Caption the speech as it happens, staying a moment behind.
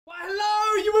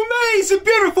decent,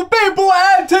 beautiful people,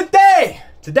 and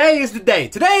today is the day.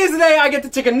 Today is the day I get to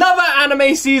take another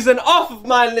anime season off of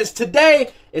my list. Today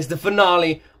is the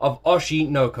finale of Oshi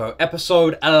No Ko,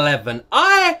 episode 11.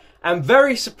 I am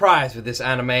very surprised with this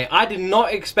anime. I did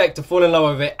not expect to fall in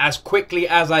love with it as quickly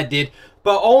as I did.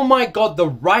 But oh my god, the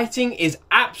writing is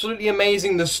absolutely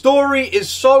amazing. The story is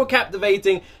so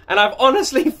captivating. And I've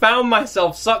honestly found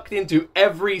myself sucked into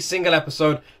every single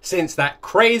episode since that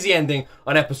crazy ending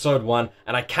on episode 1.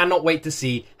 And I cannot wait to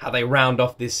see how they round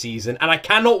off this season. And I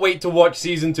cannot wait to watch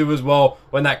season 2 as well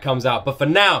when that comes out. But for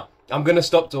now, I'm going to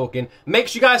stop talking. Make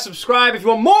sure you guys subscribe if you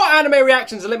want more anime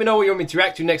reactions. And let me know what you want me to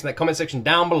react to next in that comment section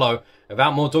down below.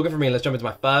 Without more talking from me, let's jump into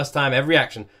my first time ever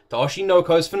reaction to Oshi No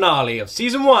Ko's finale of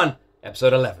season 1.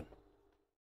 Episode 11.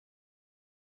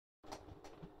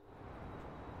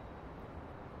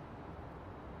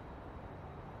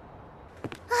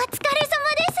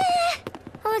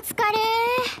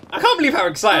 I can't believe how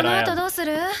excited I am. どうす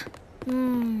る？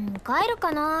帰る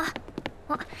かな。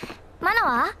マナ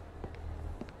は？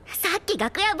さっき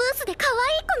楽屋ブースで可愛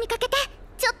い子見かけて、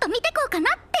ちょっと見てこうか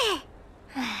なって。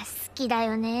好きだ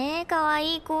よね、可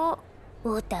愛い子。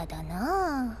オタだ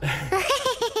な。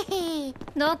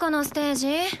どこのステー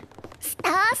ジ？スタ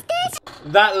ーステー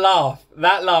ジ。That laugh,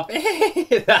 that laugh.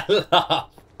 あ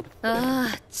あ、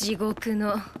地獄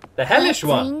の。The hellish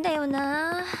one. いいんだよ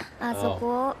な、あそ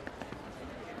こ。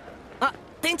あ、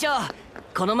店長、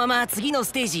このまま次の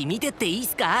ステージ見てっていいっ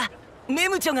すか？メ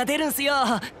ムチョが出るんすよ。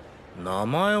名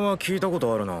前は聞いたこ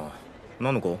とあるな。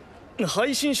何の子？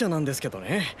配信者なんですけど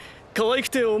ね。可愛く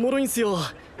ておもろいんすよ。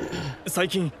最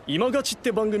近今勝ちっ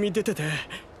て番組出てて。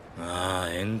あ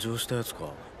あ、炎上したやつか。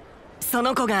そ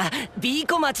の子が B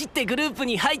小町ってグループ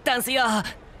に入ったんすよ。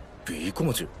 B 小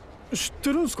町知っ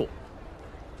てるんすか？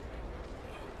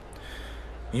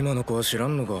今の子は知ら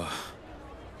んのか。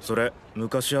それ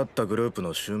昔あったグループ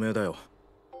の襲名だよ。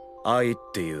愛っ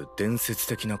ていう伝説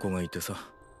的な子がいてさ。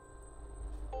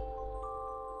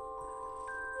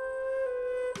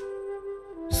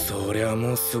そりゃ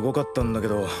もうすごかったんだけ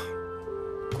ど、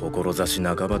志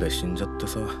半ばで死んじゃって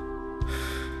さ。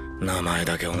名前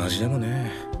だけ同じでも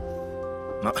ね。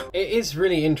ま。It is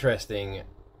really interesting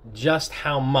just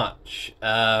how much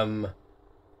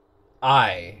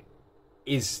I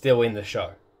is still in the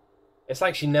show. It's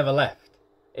like she never left.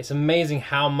 It's amazing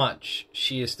how much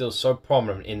she is still so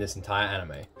prominent in this entire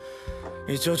anime.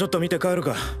 一応ちょっと見て帰る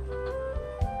か。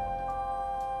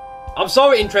I'm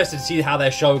so interested to see how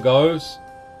their show goes.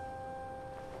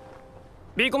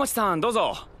 B 小町さんどうぞ。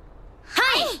は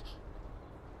い。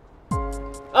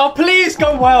Oh, please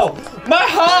go well. My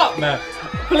heart, man.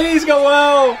 Please go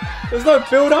well. There's no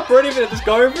build up or anything. Just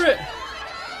go for it.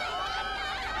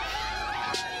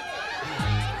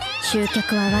 集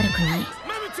客は悪くない。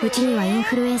うちにはイン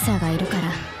フルエンサーがいるか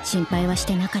ら心配はし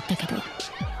てなかったけど、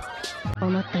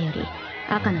思ったより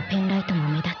赤のペンライトも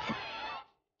目立つ。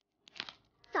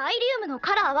サイリウムの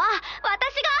カラーは私が赤、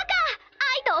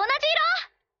愛と同じ色。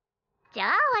じゃ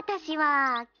あ私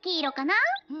は黄色かな。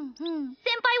先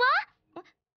輩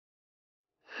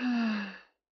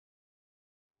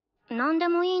は？なんで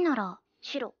もいいなら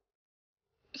白。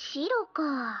白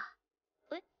か。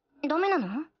ダメなの？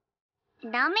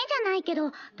ダメじゃないけ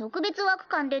ど、特別枠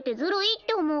感出てずるいっ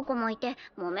て思う子もいて、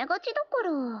揉めがちだか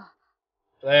ら。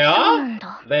They are?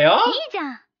 They are? いいじ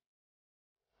ゃん。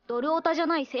ドルオタじゃ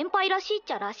ない先輩らしいっ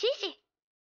ちゃらしいし。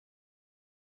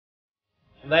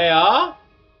They are?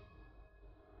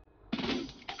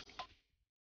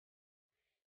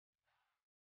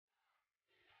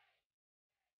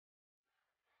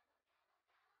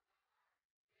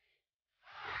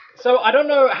 So I don't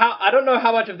know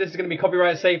how much of this is going to be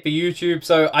copyright safe for YouTube.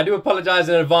 So I do apologize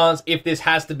in advance if this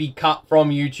has to be cut from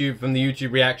YouTube, from the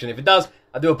YouTube reaction. If it does,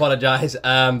 I do apologize.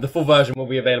 The full version will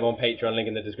be available on Patreon, link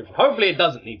in the description. Hopefully it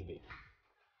doesn't need to be.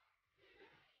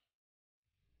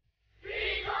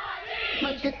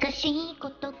 難しいこ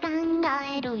と考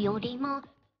えるよりも、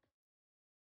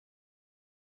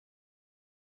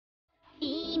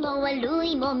いいも悪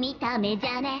いも見た目じ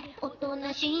ゃね。おと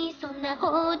なしいそんなほ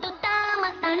ど騙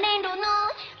されるの。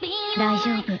大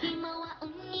丈夫。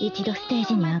一度ステー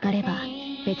ジに上がれば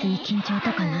別に緊張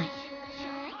とかない。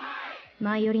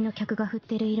前よりの客が振っ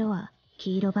てる色は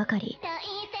黄色ばかり。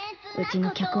うち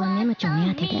の客はメムチョ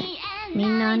目当てで、み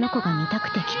んなあの子が見た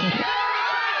くて来てる。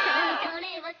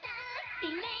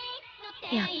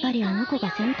やっぱりあの子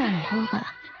がセンターの方が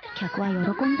客は喜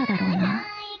んだだろうな。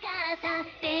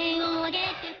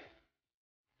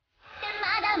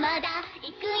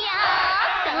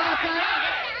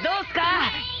どうす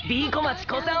か B 小町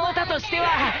子さんオタとして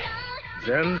は。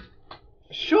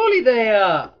Surely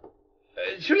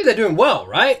they're doing well,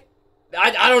 right?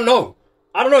 I don't know.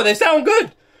 I don't know. They sound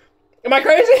good. Am I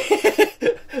crazy?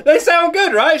 They sound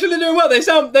good, right? Should they do well? They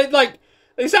sound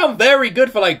very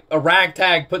good for like a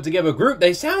ragtag put together group.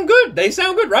 They sound good. They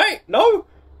sound good, right? No,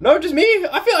 just me.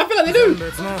 I feel like they do.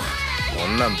 こ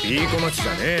んなんビーコマチじ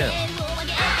ゃねえよ。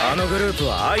あのグループ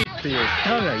は愛っていうス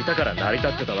ターがいたから成り立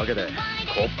ってたわけで、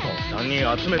コッパを3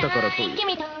人集めたからという。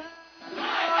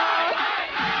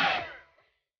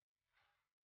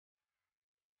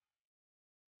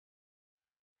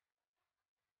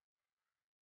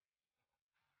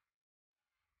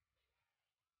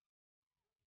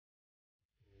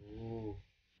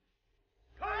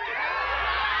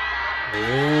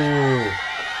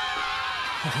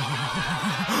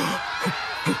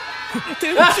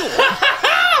店長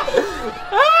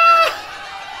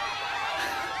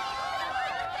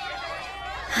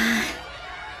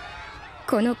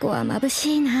この子は眩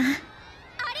しいな。ありがとう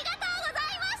ござい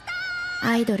ました。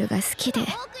アイドルが好きで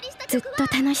ずっと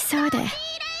楽しそうで、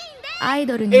アイ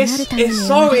ドルになるために It's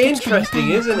生 so まれてきたみたい interesting,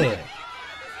 な isn't 子。 it?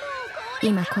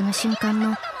 今この瞬間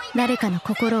も誰かの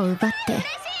心を奪って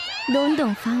どんど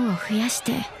んファンを増やし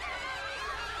て、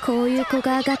こういう子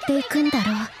が上がっていくんだ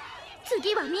ろう。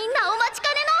次はみんなお待ちか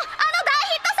ねのあの大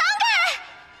ヒットソン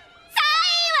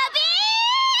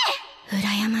グ。3位は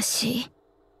B。 羨ましい。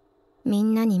み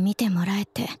んなに見てもらえ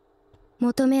て、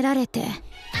求められて、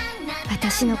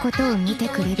私のことを見て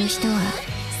くれる人は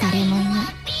誰もいない。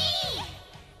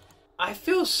 I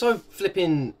feel so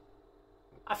flipping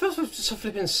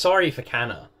sorry for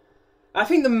Kana. I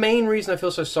think the main reason I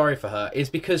feel so sorry for her is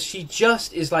because she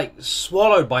just is like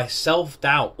swallowed by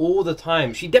self-doubt all the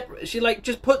time. She like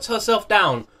just puts herself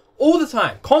down all the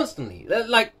time, constantly,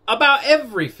 like about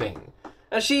everything.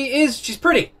 And she's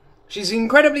pretty. She's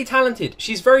incredibly talented.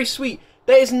 She's very sweet.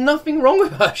 There is nothing wrong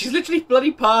with her. She's literally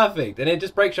bloody perfect. And it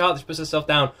just breaks your heart that she puts herself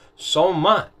down so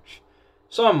much.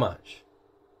 So much.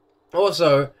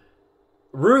 Also,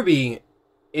 Ruby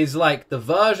is like the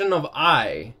version of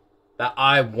I that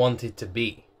I wanted to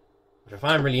be. Which I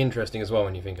find really interesting as well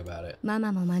when you think about it. マ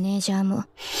マもマネージャーも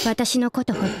私のこ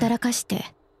とほったらかして、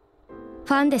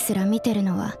ファンですら見てる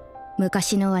のは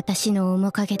昔の私の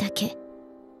面影だけ。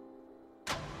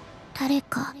誰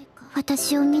か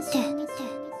私を見て、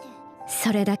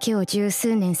それだけを十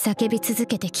数年叫び続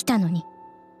けてきたのに、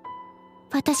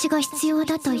私が必要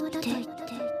だと言って、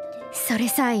それ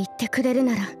さえ言ってくれる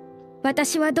なら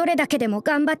私はどれだけでも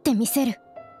頑張ってみせる。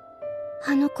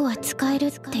あの子は使える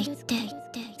って言って、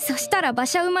そしたら馬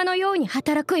車馬のように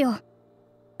働くよ。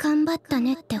頑張った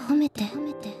ねって褒めて、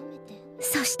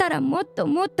そしたらもっと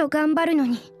もっと頑張るの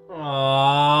に。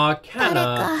Aww,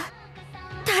 Kana.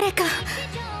 誰か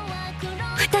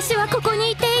私はここ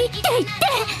にいていいって言って。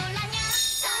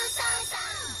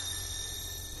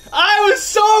 I was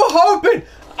so hoping!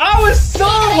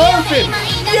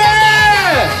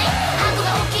 Yeah!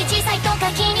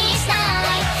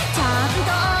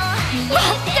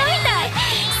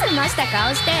 済ました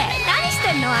顔して何し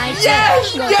てんのあいつ。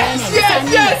 Yes! ご丁寧 Yes! に Yes! 3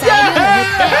人で Yes! 材料を振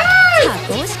って Yes! 加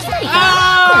工式取りか。 Ah!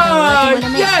 これが私の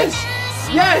目。 Yes!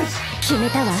 Yes! 決め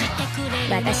たわ。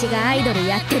私がアイドル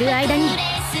やってる間に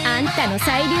あんたの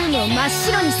サイリウムを真っ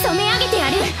白に染め上げてや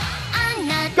る。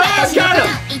 Go, Kana!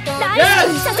 大好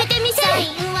きにさせてみせる。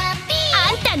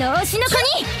あんたの推しの子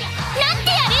になって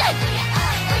やる。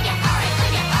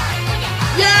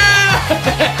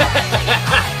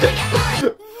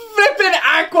 Flipping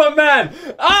Aquaman!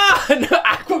 Ah! No,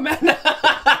 Aquaman!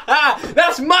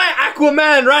 That's my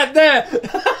Aquaman right there!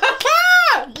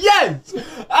 Yes!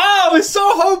 Oh, I was so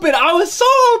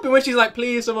hoping when she's like,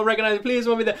 please someone recognize me, please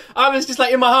someone be there. I was just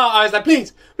like, in my heart, I was like,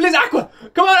 please Aqua,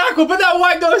 come on Aqua, put that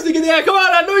white ghost stick in the air, come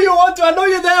on, I know you want to, I know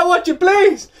you're there watching,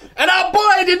 please. And our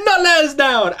boy did not let us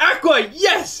down. Aqua,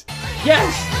 yes!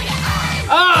 Yes!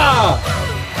 Ah!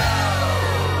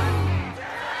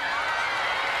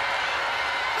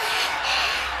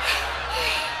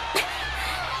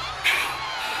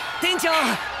 店長、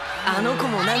あの子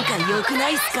もなんか良くな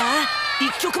いっすか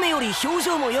？1曲目より表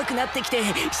情も良くなってきて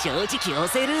正直押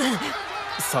せる。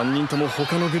3人とも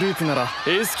他のグループなら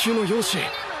エース級の容姿。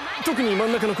特に真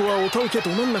ん中の子はおたうけど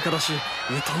真ん中だし、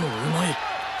歌もうまい。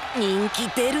人気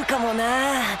出るかも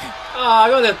な。Ah,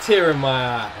 I got a tear in my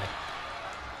eye.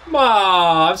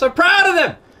 Ma, I'm so proud of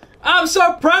them. I'm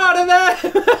so proud of them.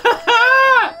 疲れ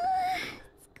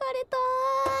た。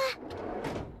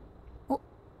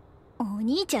お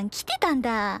兄ちゃん来てたん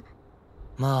だ。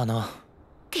まあな。っ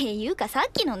ていうかさ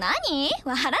っきの何？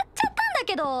笑っちゃったんだ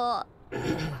けど。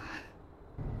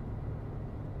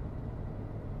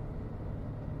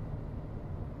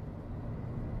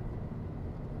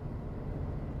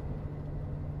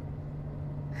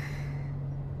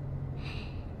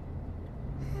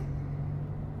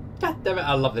damn it,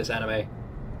 I love this anime.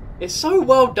 It's so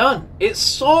well done. It's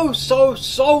so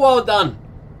well done.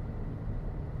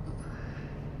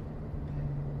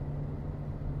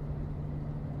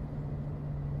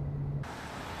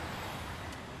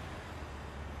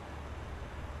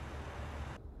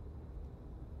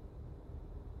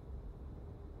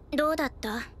どうだっ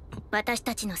た？私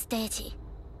たちのステージ。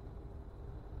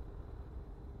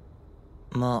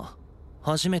まあ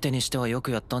初めてにしてはよ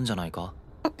くやったんじゃないか。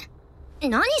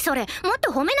何それ、もっ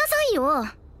と褒めなさいよ。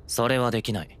それはで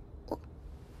きない。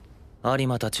有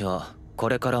馬たちはこ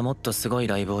れからもっとすごい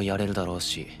ライブをやれるだろう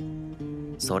し、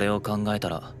それを考えた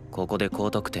らここで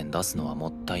高得点出すのはも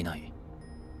ったいない。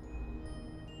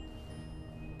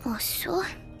あ、そう。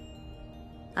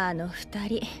あの二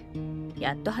人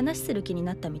やっと話する気に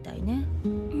なったみたいね。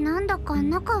なんだか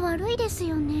仲悪いです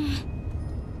よね。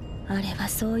あれは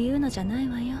そういうのじゃない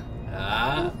わよ。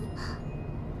Ah.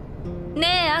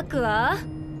 ねえアクア、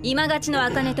今勝ちの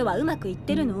茜とはうまくいっ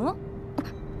てるの？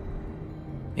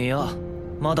いや、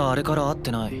まだあれから会っ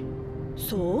てない。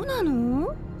そうな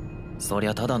の？そり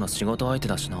ゃただの仕事相手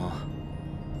だしな。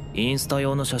インスタ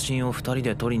用の写真を2人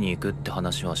で撮りに行くって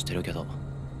話はしてるけど。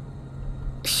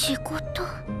仕事？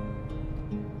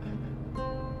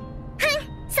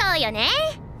そうよね。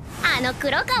あの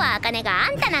黒川茜が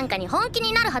あんたなんかに本気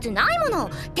になるはずないもの。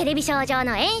テレビショー上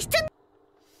の演出。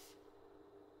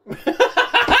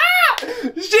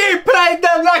She played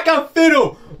them like a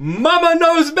fiddle. Mama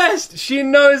knows best. She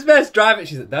knows best. Drive it.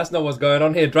 She's like, that's not what's going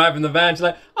on here. Driving the van. She's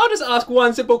like, I'll just ask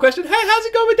one simple question. Hey, how's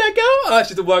it going with that girl? Oh,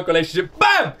 she's a work relationship.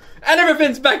 Bam! And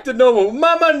everything's back to normal.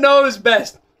 Mama knows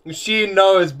best. She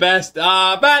knows best.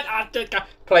 But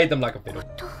played them like a fiddle.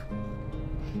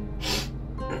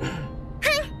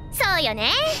 そうよね。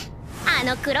あ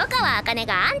の黒川茜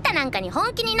があんたなんかに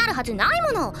本気になるはずない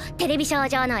もの。テレビショー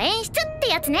上の演出って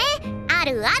やつね。あ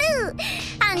るある。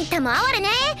あんたも哀れね。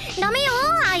ダメよ、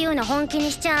ああいうの本気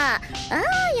にしちゃ。ああ、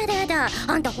やだやだ。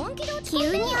あんた本気で落ち込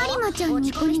んでるよ。急に有馬ちゃん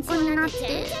ニコニコになって。全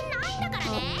然ないんだか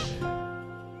らね。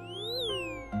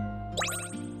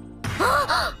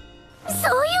あ、そういうこ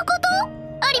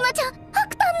と？有馬ちゃん、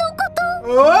白炭のこ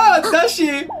と。Oh, does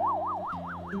she?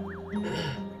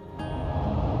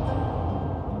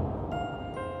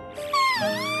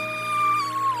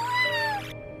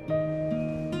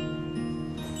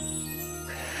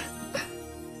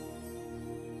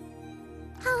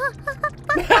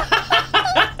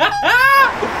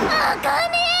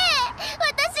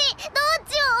 私、どっ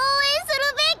ちを応援する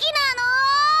べきな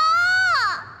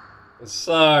の？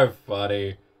 So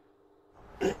funny.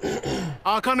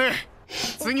 あかね、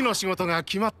次の仕事が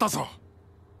決まったぞ。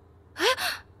え、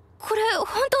これ本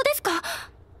当ですか？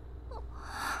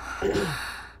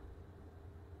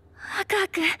アクア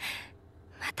君、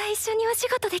また一緒にお仕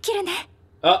事できるね。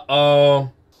Uh-oh.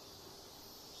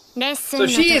 レッスンの So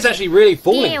時、 she is actually really ピ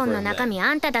falling エオン for の him 中 then. 身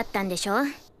あんただったんでしょ？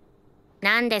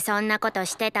なんでそんなこと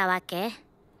してたわけ？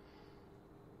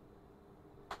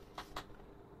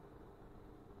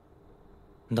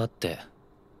だって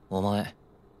お前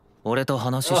俺と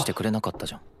話してくれなかった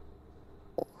じゃん。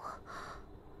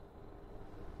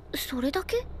それだ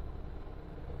け？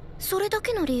それだ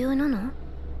けの理由なの？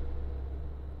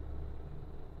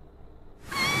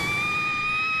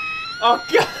 Oh,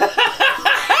 God.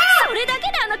 それだけで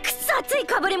あのくっそ熱い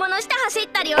かぶり物して走っ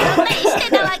たり踊ったりして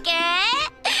たわけ？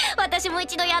私も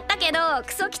一度やったけど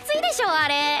クソきついでしょあ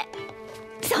れ。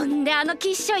そんであの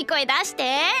きっしょい声出し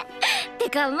て。て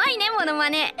かうまいねモノ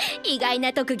マネ。意外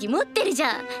な特技持ってるじ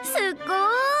ゃん。すっご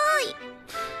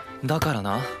ーい。だから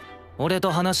な、俺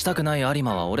と話したくない有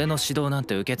馬は俺の指導なん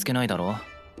て受け付けないだろ。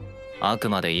あ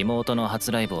くまで妹の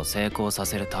初ライブを成功さ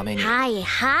せるために。はい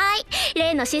はい、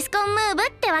例のシスコンムーブ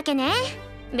ってわけね。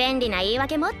便利な言い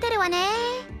訳持ってるわね。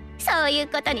そういう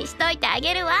ことにしといてあ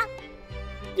げるわ。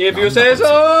 If you say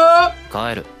so.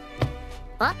 帰る。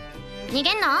あ、逃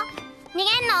げんの？逃げん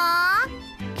の？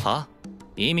は？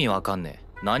意味わかんねえ。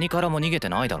何からも逃げて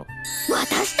ないだろ。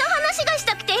私と話がし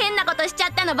たくて変なことしちゃ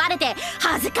ったのバレて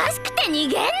恥ずかしくて逃げ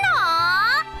んの？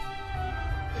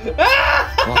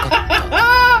わかっ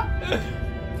た。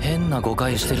変な誤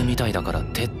解してるみたいだから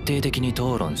徹底的に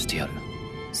討論してやる。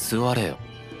座れよ。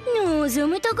望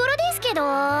むところですけど。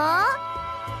あ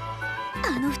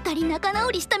の二人仲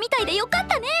直りしたみたいでよかっ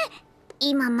たね。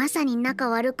今まさに仲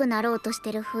悪くなろうとし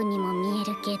てる風にも見え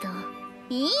るけど。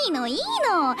いいのいい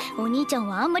の、お兄ちゃん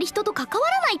はあんまり人と関わ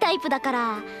らないタイプだか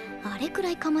ら。あれくら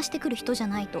いかましてくる人じゃ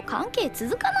ないと関係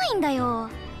続かないんだよ。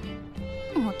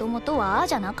もともとはああ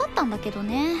じゃなかったんだけど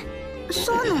ね。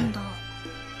そうなんだ。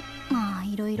まあ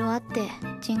いろいろあって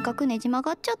人格ねじ曲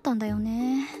がっちゃったんだよ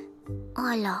ね。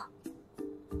あら。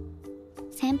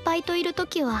先輩といる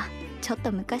時はちょっ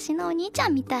と昔のお兄ちゃ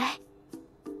んみたい。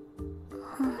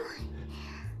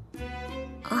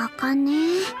あかね、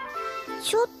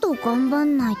ちょっと頑張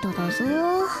んないとだぞ。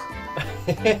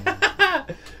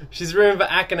She's rooting for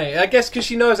AQUA. I guess because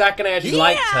she knows AQUA actually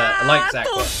likes AQUA.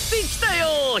 取ってきた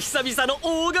よ、久々の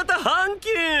大型版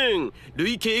権。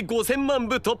累計5000万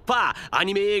部突破、ア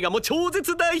ニメ映画も超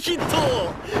絶大ヒッ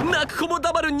ト。泣く子も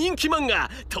黙る人気漫画、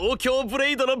東京ブ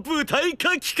レイドの舞台化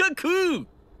企画。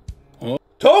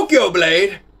Tokyo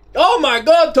Blade? Oh my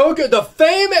god, the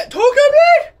famous Tokyo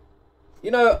Blade?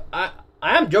 You know, I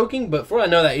am joking, but for all I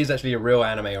know, that is actually a real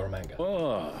anime or a manga.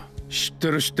 ああ、知っ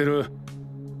てる知ってる。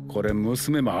これ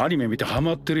娘もアニメ見てハ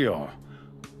マってるよ。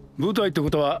舞台ってこ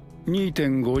とは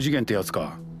 2.5 次元ってやつ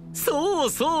か。そう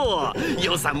そう、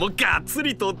予算もがっつ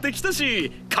り取ってきた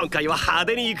し、今回は派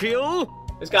手に行くよ。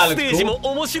ステージも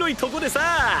面白いとこで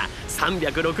さ、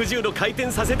360度回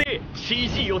転させて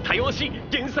CG を多用し、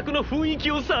原作の雰囲気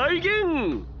を再現。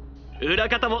裏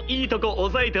方もいいとこ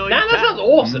押さえておいた。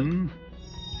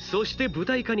そして舞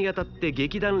台化にあたって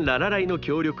劇団ララライの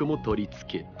協力も取り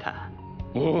付けた。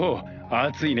おお、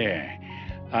熱いね。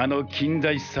あの金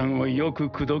田一さんをよく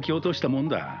口説き落としたもん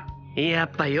だ。やっ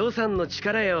ぱ予算の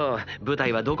力よ。舞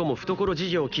台はどこも懐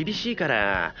事情厳しいか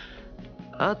ら。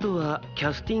あとはキ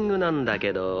ャスティングなんだ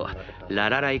けど、ラ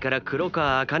ラライから黒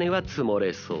川茜は積も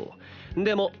れそう。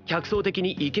でも客層的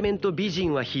にイケメンと美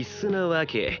人は必須なわ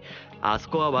け。あ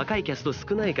そこは若いキャスト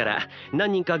少ないから、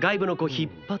何人か外部の子引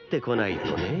っ張ってこない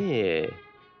とね。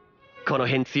この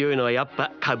辺強いのはやっ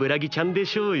ぱ冠城ちゃんで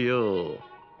しょうよ。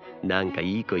なんか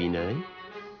いい子いな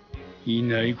い？い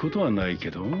ないことはないけ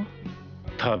ど、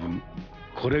多分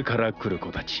これから来る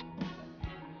子たち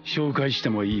紹介して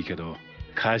もいいけど、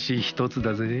貸し一つ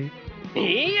だぜ。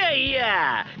いやい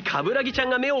や、冠城ちゃん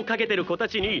が目をかけてる子た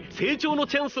ちに成長の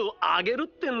チャンスをあげる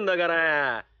ってんだか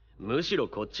ら、むしろ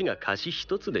こっちが貸し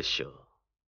一つでしょ。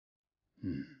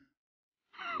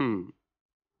冗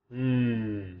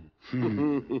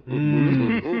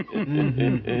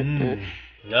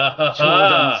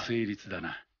談成立だ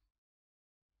な。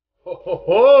ほほ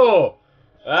ほ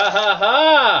ー。あは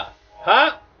は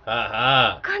は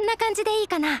は。こんな感じでいい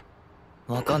かな。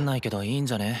わかんないけどいいん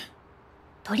じゃね。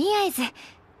とりあえず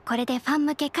これでファン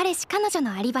向け彼氏彼女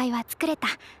のアリバイは作れた。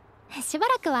しば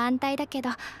らくは安泰だけど、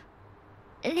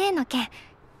例の件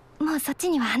もうそっち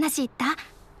には話いった？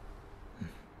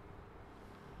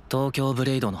東京ブ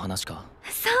レイドの話か。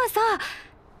そうそう、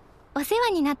お世話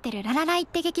になってるララライっ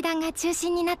て劇団が中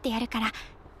心になってやるから、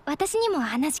私にも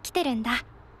話来てるんだ。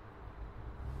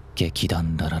劇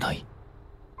団ララライ。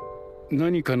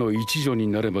何かの一助に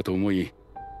なればと思い、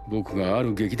僕があ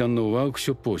る劇団のワーク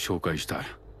ショップを紹介した。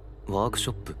ワークシ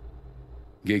ョップ？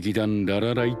劇団ラ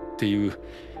ラライっていう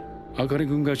茜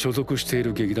君が所属してい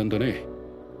る劇団だね。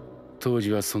当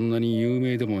時はそんなに有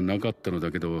名でもなかったの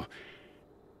だけど、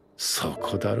そ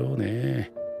こだろう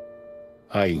ね、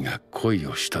愛が恋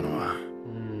をしたのは。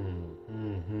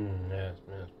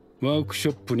ワークシ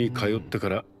ョップに通ってか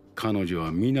ら彼女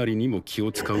は身なりにも気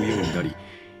を使うようになり、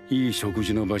いい食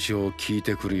事の場所を聞い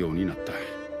てくるようになった。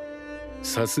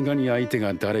さすがに相手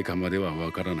が誰かまでは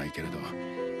わからないけれど、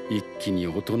一気に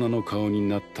大人の顔に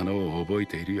なったのを覚え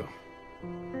ているよ。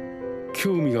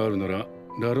興味があるなら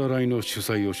ララライの主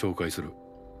催を紹介する。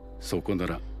そこな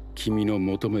ら君の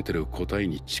求めてる答え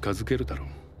に近づけるだろう。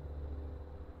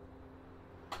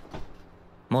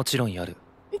もちろんやる。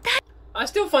I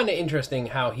still find it interesting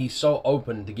how he's so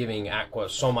open to giving AQUA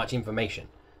so much information.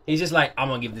 He's just like, I'm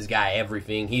gonna give this guy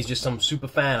everything. He's just some super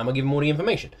fan. I'm gonna give him all the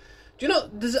information. Do you know,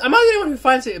 am I the only one who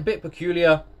finds it a bit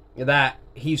peculiar that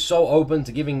he's so open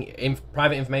to giving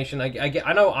private information?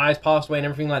 I know Eyes passed away and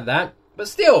everything like that, but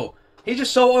still, he's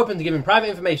just so open to giving private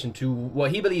information to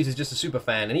what he believes is just a super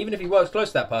fan. And even if he works close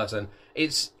to that person,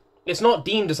 it's not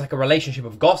deemed as like a relationship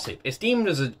of gossip. It's deemed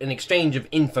as an exchange of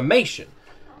information,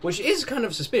 which is kind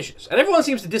of suspicious. And everyone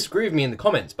seems to disagree with me in the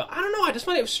comments, but I don't know, I just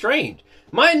find it strange.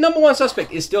 My number one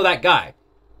suspect is still that guy.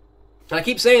 And I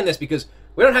keep saying this because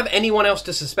we don't have anyone else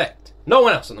to suspect. No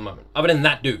one else at the moment, other than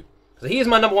that dude. So he is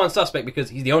my number one suspect because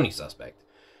he's the only suspect.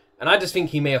 And I just think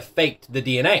he may have faked the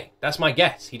DNA. That's my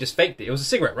guess. He just faked it. It was a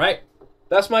cigarette, right?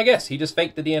 That's my guess. He just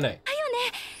faked the DNA. だよね。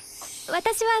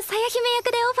私はさや姫役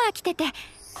でオファー来てて、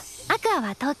アクア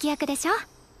は陶器役でしょ。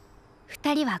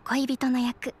二人は恋人の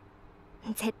役。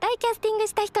絶対キャスティング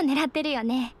した人狙ってるよ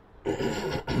ね。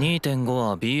2.5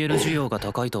 は BL 需要が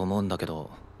高いと思うんだけど、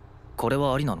これ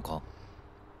はありなのか？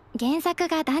原作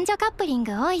が男女カップリン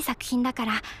グ多い作品だか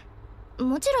ら、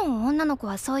もちろん女の子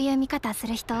はそういう見方す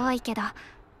る人多いけど、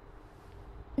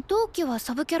同期は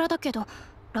サブキャラだけど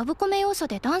ラブコメ要素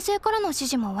で男性からの支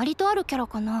持も割とあるキャラ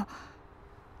かな。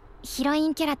ヒロイ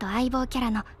ンキャラと相棒キャ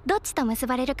ラのどっちと結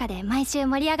ばれるかで毎週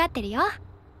盛り上がってるよ。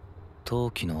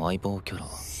陶器の相棒キャラ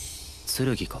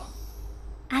剣か。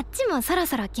あっちもそろ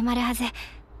そろ決まるはず。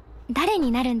誰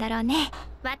になるんだろうね。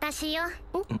私よ。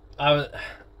Alright.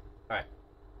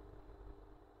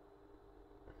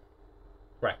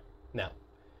 Right. Now,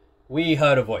 we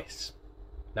heard a voice.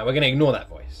 Now we're going to ignore that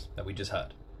voice that we just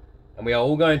heard. And we are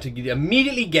all going to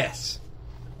immediately guess.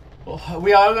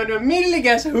 We are going to immediately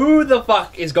guess who the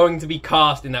fuck is going to be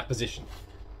cast in that position.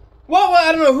 Well,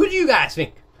 I don't know. Who do you guys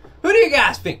think? Who do you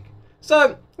guys think?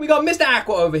 So, we got Mr.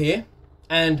 AQUA over here.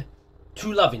 And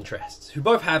 2 love interests who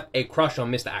both have a crush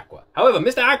on Mr. AQUA. However,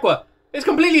 Mr. AQUA is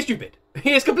completely stupid.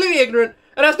 He is completely ignorant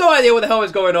and has no idea what the hell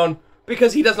is going on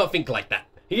because he does not think like that.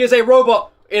 He is a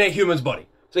robot in a human's body.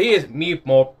 So he is me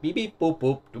more beep beep boop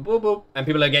boop boop boop boop, and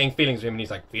people are getting feelings for him and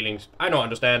he's like, feelings? I don't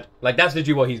understand. Like, that's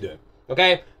literally what he's doing.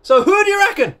 Okay? So who do you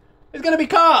reckon is going to be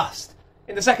cast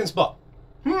in the second spot?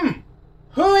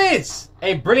 Who is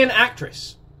a brilliant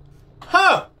actress?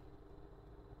 Huh?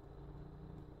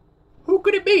 Who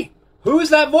could it be? Who is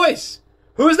that voice?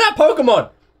 Who is that Pokemon?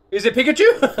 Is it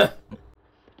Pikachu?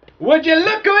 Would you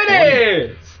look who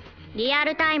it is? リア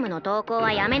ルタイムの投稿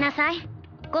はやめなさい。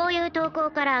こういう投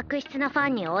稿から悪質なファ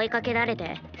ンに追いかけられ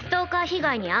てストーカー被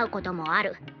害に遭うこともあ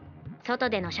る。外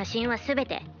での写真はすべ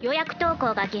て予約投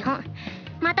稿が基本。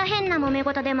また変な揉め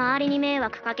事で周りに迷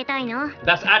惑かけたいの？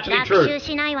 That's actually 学 true. 習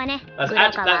しないわね。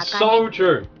 That's so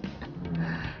true.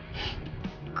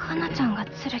 かなちゃんが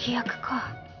剣役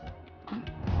か。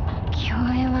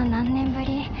共演は何年ぶ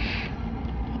り？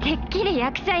てっきり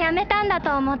役者辞めたんだ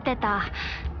と思ってた。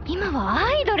今は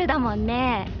アイドルだもん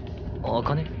ね。あ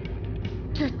かね？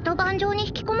ずっと盤上に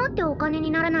引きこもってお金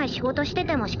にならない仕事して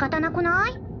ても仕方なくな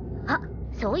い？あ、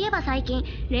そういえば最近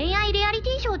恋愛リアリテ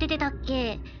ィショー出てたっ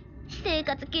け？私生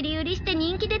活切り売りして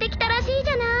人気出てきたらしいじ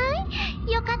ゃな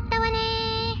い？よかったわね。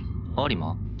有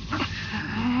馬？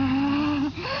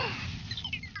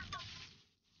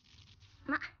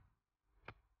ま、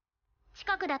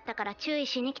近くだったから注意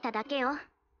しに来ただけよ。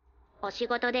お仕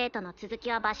事デートの続き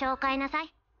は場所を変えなさ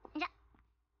い。じゃ。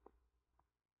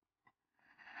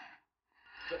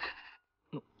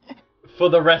For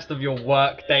the rest of your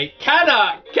work day.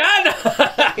 Kana!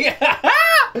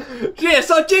 She is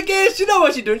so chicken. She knows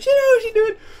what she's doing. She knows what she's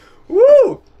doing.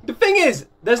 Woo! The thing is,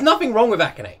 there's nothing wrong with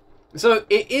AQUA. So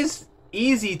it is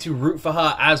easy to root for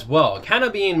her as well. Kana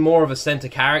being more of a center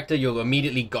character, you're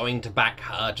immediately going to back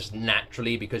her just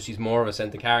naturally because she's more of a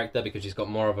center character, because she's got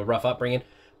more of a rough upbringing.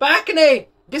 But AQUA,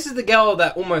 this is the girl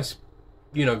that almost,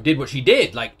 you know, did what she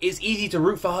did. Like, it's easy to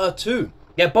root for her too.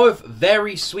 They're both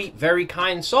very sweet, very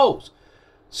kind souls.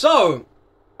 So,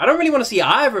 I don't really want to see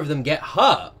either of them get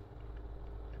hurt.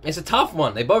 It's a tough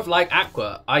one. They both like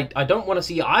AQUA. I don't want to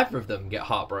see either of them get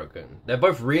heartbroken. They're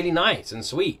both really nice and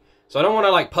sweet. So I don't want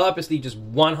to, like, purposely just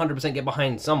 100% get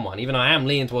behind someone, even though I am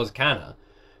leaning towards Kana.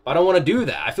 But I don't want to do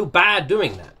that. I feel bad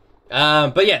doing that.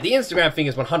 But yeah, the Instagram thing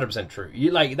is 100% true.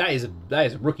 You like that is a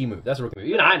rookie move. That's a rookie move.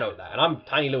 Even I know that, and I'm a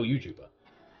tiny little YouTuber.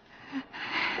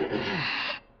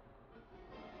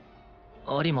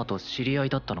 有馬と知り合い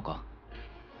だったのか？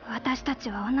私たち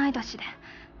は同い年で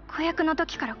子役の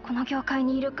時からこの業界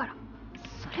にいるから、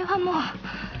それはもう。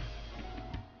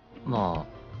ま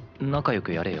あ仲良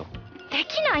くやれよ。で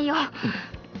きないよ。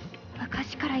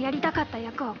昔からやりたかった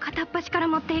役を片っ端から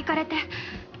持っていかれて。想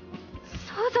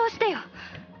像してよ。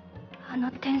あ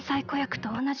の天才子役と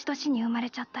同じ年に生まれ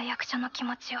ちゃった役者の気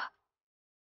持ちを。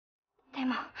で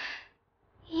も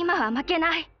今は負け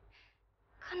ない。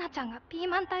かなちゃんがピー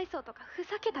マン体操とかふ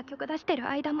ざけた曲出してる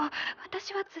間も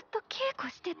私はずっと稽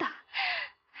古してた。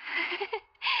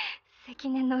積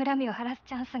年の恨みを晴らす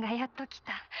チャンスがやっと来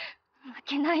た。負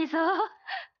けないぞ。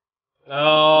役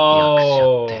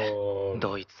者って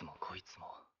どいつもこいつも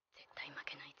絶対負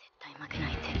けない、絶対負けな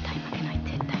い、絶対負けない、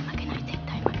絶対負けない、絶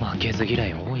対負けない。負けず嫌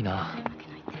い多いな。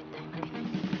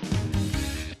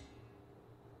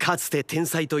かつて天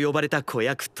才と呼ばれた子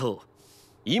役と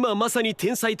今まさに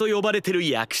天才と呼ばれてる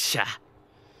役者、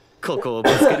ここを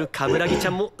ぶつける冠城ちゃ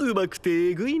んもうまく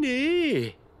てえぐい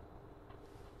ね。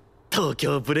東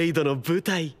京ブレイドの舞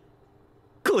台、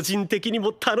個人的に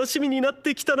も楽しみになっ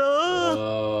てきたな。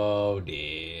Oh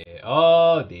dear.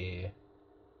 Oh dear.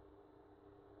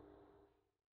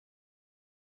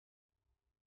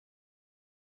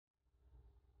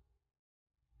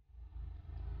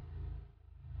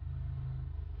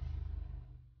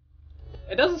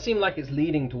 It doesn't seem like it's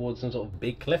leading towards some sort of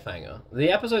big cliffhanger. The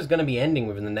episode is going to be ending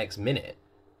within the next minute,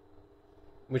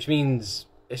 which means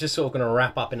it's just sort of going to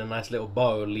wrap up in a nice little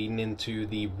bow leading into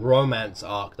the romance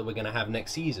arc that we're going to have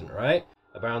next season, right?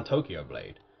 Around Tokyo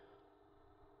Blade.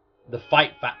 The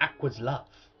fight for AQUA's love.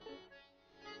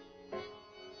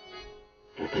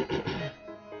 私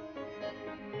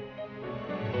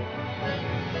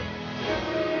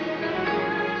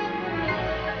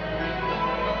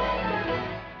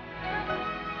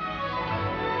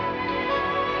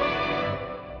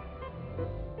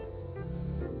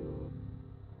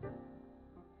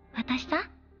さ、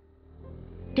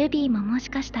ルビーももし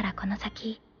かしたらこの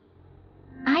先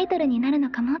アイドルになるの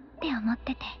かもって思っ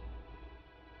てて。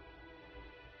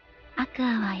アク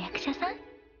アは役者さん？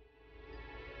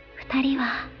二人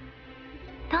は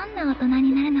どんな大人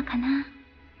になるのかな。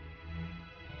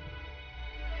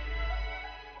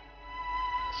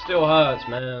 Still hurts,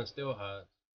 man. Still hurts.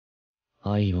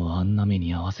 愛をあんな目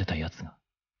に合わせた奴が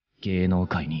芸能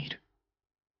界にいる。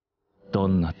ど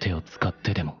んな手を使っ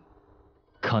てでも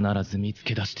必ず見つ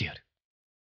け出してやる。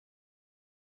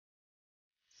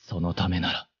そのため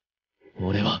なら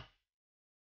俺は。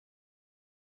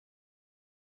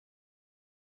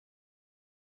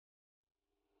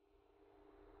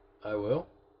I will.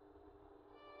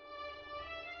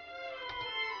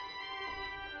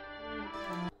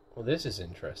 Well, this is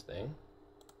interesting.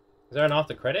 Is there an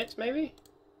after credits, maybe?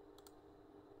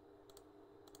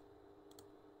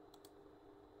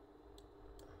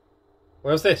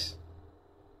 Where's this?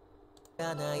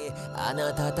 No.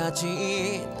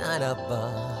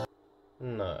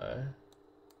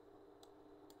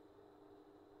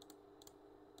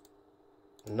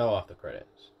 No after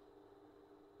credits.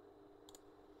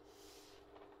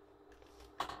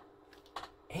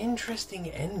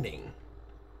 Interesting ending.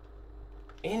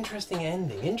 Interesting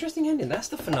ending. Interesting ending. That's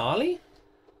the finale?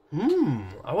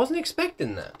 I wasn't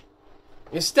expecting that.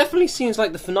 It definitely seems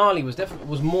like the finale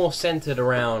was more centered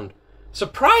around,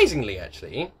 surprisingly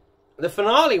actually, the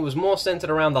finale was more centered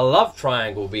around the love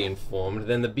triangle being formed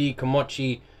than the B.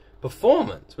 Komochi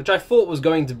performance, which I thought was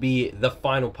going to be the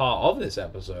final part of this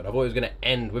episode. I thought it was going to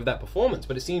end with that performance,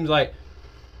 but it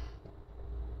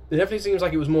definitely seems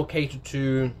like it was more catered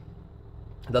to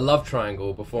the love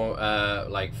triangle before,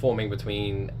 like forming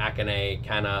between Akane,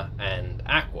 Kana, and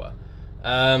AQUA.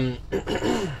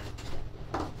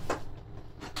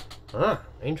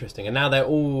 Interesting. And now they're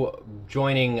all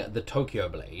joining the Tokyo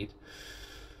Blade.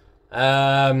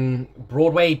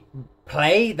 Broadway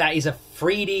play that is a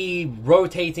 3D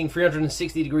rotating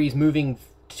 360 degrees moving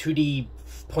 2D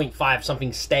 0.5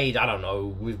 something stage. I don't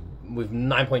know, with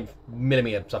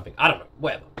 9mm something. I don't know,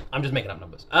 whatever. I'm just making up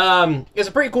numbers. It's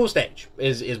a pretty cool stage,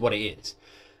 is what it is.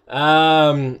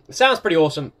 Sounds pretty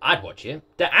awesome. I'd watch it.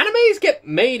 Do animes get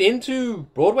made into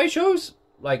Broadway shows?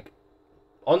 Like,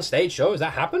 on stage shows?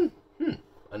 That happen?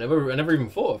 I never even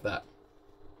thought of that.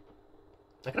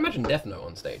 I can imagine Death Note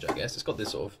on stage, I guess. It's got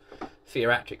this sort of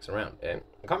theatrics around it.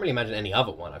 I can't really imagine any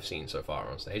other one I've seen so far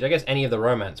on stage. I guess any of the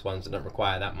romance ones that don't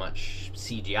require that much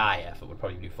CGI effort would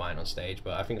probably do fine on stage,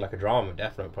 but I think like a drama with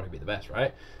Death Note would probably be the best,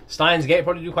 right? Steins Gate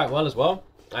probably do quite well as well.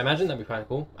 I imagine that'd be kind of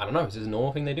cool. I don't know, is this a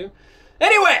normal thing they do?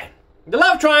 Anyway, the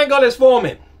love triangle is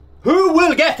forming. Who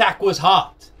will get Aqua's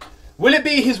heart? Will it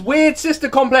be his weird sister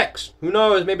complex? Who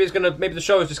knows? Maybe the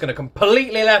show is just gonna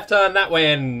completely left turn that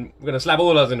way and we're gonna slap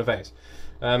all of us in the face.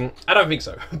 I don't think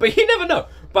so, but you never know.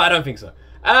 But I don't think so.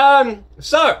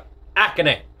 So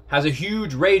Akane has a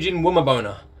huge raging woman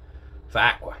boner for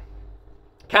AQUA.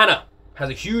 Kana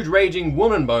has a huge raging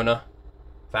woman boner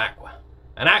for AQUA,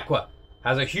 and AQUA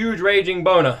has a huge raging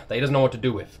boner that he doesn't know what to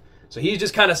do with. So he's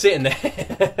just kind of sitting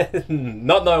there,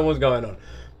 not knowing what's going on.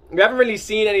 We haven't really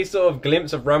seen any sort of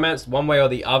glimpse of romance one way or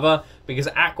the other, because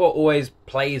AQUA always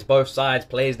plays both sides,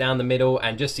 plays down the middle,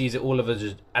 and just sees it all of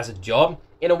as a job.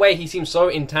 In a way, he seems so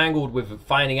entangled with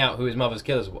finding out who his mother's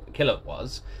killer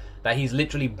was, that he's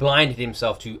literally blinded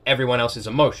himself to everyone else's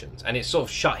emotions, and it's sort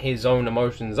of shut his own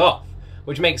emotions off,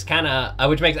 which makes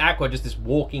AQUA just this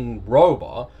walking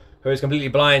robot who is completely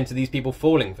blind to these people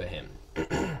falling for him.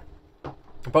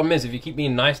 The problem is, if you keep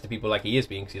being nice to people like he is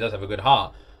being, because he does have a good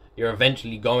heart, you're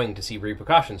eventually going to see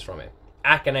repercussions from it.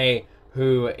 Akane,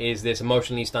 who is this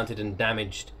emotionally stunted and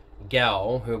damaged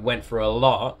girl who went through a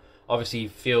lot, obviously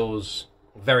feels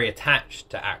very attached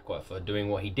to AQUA for doing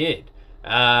what he did.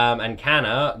 And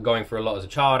Kana, going through a lot as a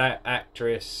child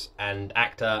actress and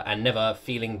actor and never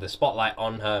feeling the spotlight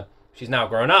on her. She's now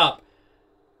grown up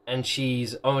and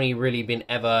she's only really been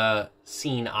ever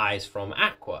seen eyes from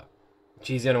AQUA.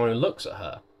 She's the only one who looks at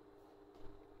her.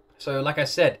 So, like I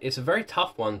said, it's a very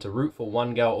tough one to root for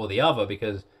one girl or the other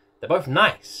because they're both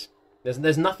nice.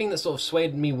 There's nothing that sort of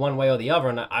swayed me one way or the other,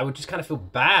 and I would just kind of feel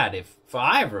bad for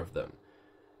either of them.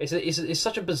 It's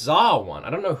such a bizarre one. I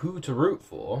don't know who to root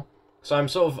for. So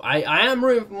I am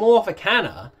rooting more for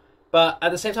Kana, but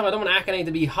at the same time I don't want Akane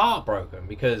to be heartbroken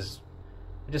because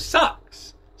it just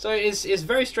sucks. So it's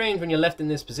very strange when you're left in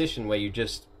this position where you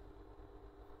just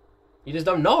You just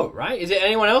don't know, right? Is it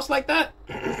anyone else like that?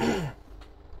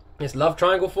 This love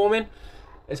triangle forming.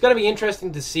 It's going to be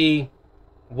interesting to see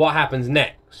what happens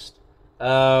next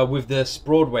with this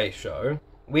Broadway show.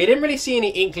 We didn't really see any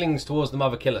inklings towards the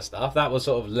Mother Killer stuff. That was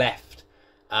sort of left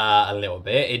a little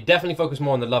bit. It definitely focused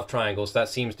more on the love triangles. That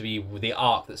seems to be the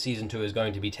arc that season 2 is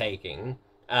going to be taking.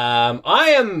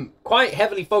 I am quite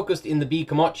heavily focused in the B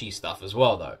Komochi stuff as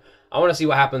well, though. I want to see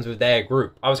what happens with their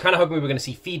group. I was kind of hoping we were going to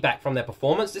see feedback from their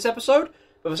performance this episode,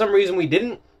 but for some reason we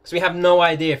didn't, so we have no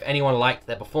idea if anyone liked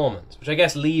their performance, which I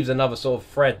guess leaves another sort of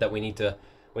thread that we need to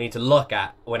look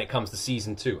at when it comes to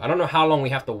season 2. I don't know how long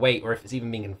we have to wait or if it's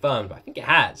even been confirmed, but I think it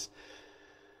has.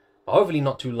 But hopefully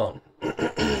not too long.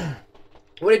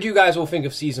 What did you guys all think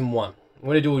of season 1?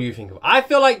 What did all you think of? I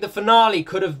feel like the finale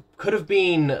could have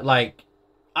been like,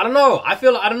 I don't know. I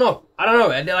don't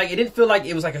know. Like, it didn't feel like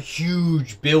it was like a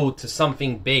huge build to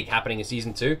something big happening in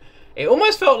season 2. It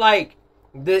almost felt like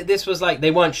this was like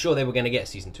they weren't sure they were going to get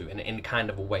season 2 in kind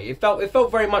of a way. It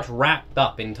felt very much wrapped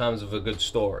up in terms of a good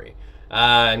story.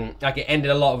 Like it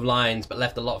ended a lot of lines but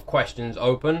left a lot of questions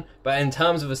open. But in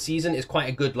terms of a season, it's quite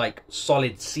a good, like,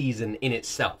 solid season in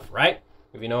itself, right?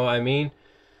 If you know what I mean.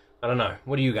 I don't know.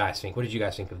 What do you guys think? What did you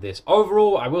guys think of this?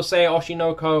 Overall, I will say Oshi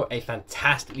No Ko, a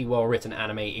fantastically well-written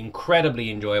anime, incredibly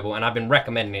enjoyable, and I've been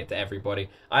recommending it to everybody.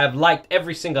 I have liked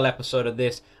every single episode of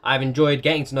this. I've enjoyed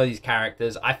getting to know these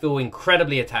characters. I feel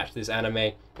incredibly attached to this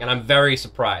anime, and I'm very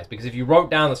surprised, because if you wrote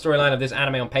down the storyline of this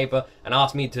anime on paper and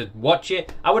asked me to watch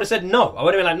it, I would have said no. I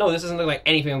would have been like, no, this doesn't look like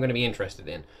anything I'm going to be interested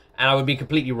in. And I would be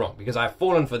completely wrong, because I've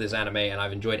fallen for this anime and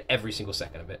I've enjoyed every single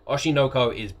second of it. Oshi No Ko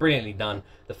is brilliantly done.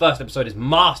 The first episode is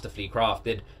masterfully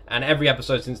crafted, and every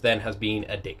episode since then has been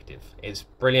addictive. It's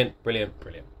brilliant, brilliant,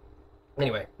 brilliant.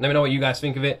 Anyway, let me know what you guys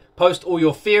think of it. Post all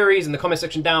your theories in the comment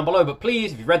section down below, but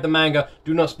please, if you've read the manga,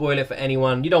 do not spoil it for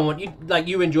anyone.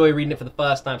 You enjoy reading it for the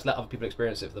first time, so let other people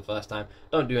experience it for the first time.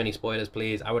 Don't do any spoilers,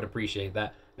 please. I would appreciate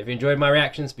that. If you enjoyed my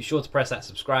reactions, be sure to press that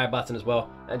subscribe button as well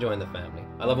and join the family.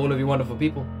 I love all of you wonderful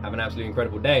people. Have an absolutely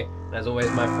incredible day. And as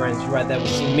always, my friends, you right there will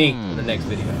see me in the next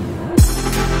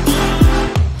video.